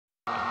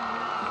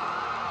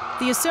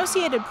The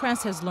Associated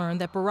Press has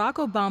learned that Barack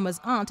Obama's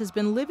aunt has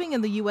been living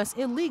in the U.S.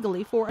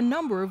 illegally for a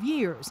number of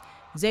years.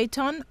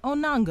 Zeituni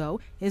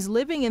Onyango is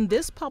living in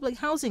this public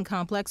housing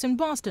complex in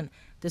Boston,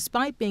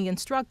 despite being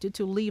instructed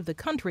to leave the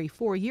country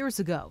 4 years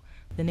ago.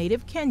 The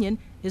native Kenyan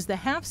is the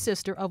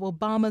half-sister of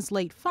Obama's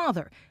late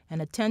father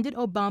and attended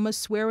Obama's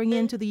swearing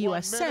in to the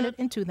U.S. Senate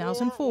in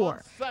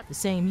 2004. The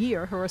same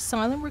year, her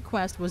asylum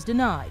request was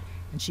denied,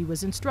 and she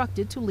was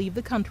instructed to leave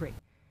the country.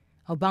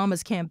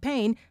 Obama's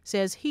campaign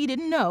says he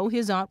didn't know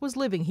his aunt was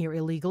living here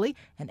illegally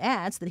and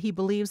adds that he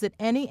believes that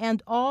any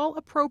and all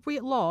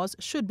appropriate laws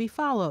should be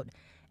followed.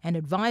 An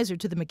advisor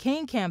to the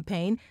McCain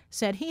campaign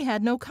said he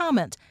had no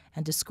comment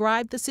and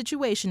described the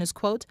situation as,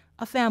 quote,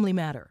 a family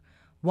matter.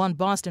 One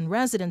Boston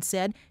resident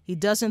said he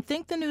doesn't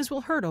think the news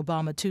will hurt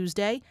Obama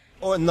Tuesday.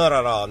 Oh, not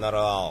at all, not at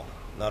all,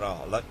 not at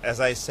all. Like, as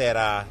I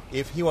said,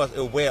 if he was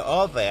aware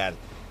of that,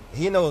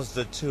 he knows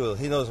the tool,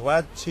 he knows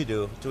what to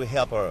do to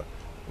help her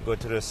go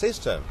to the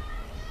system.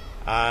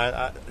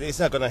 It's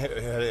not going to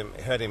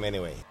hurt him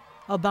anyway.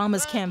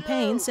 Obama's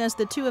campaign says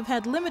the two have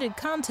had limited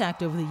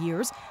contact over the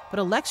years, but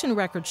election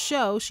records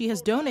show she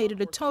has donated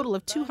a total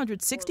of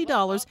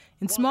 $260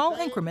 in small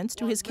increments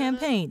to his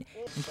campaign,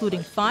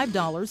 including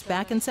 $5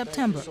 back in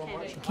September.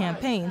 The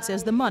campaign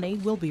says the money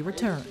will be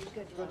returned.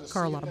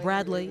 Carlotta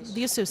Bradley,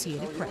 The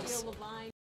Associated Press.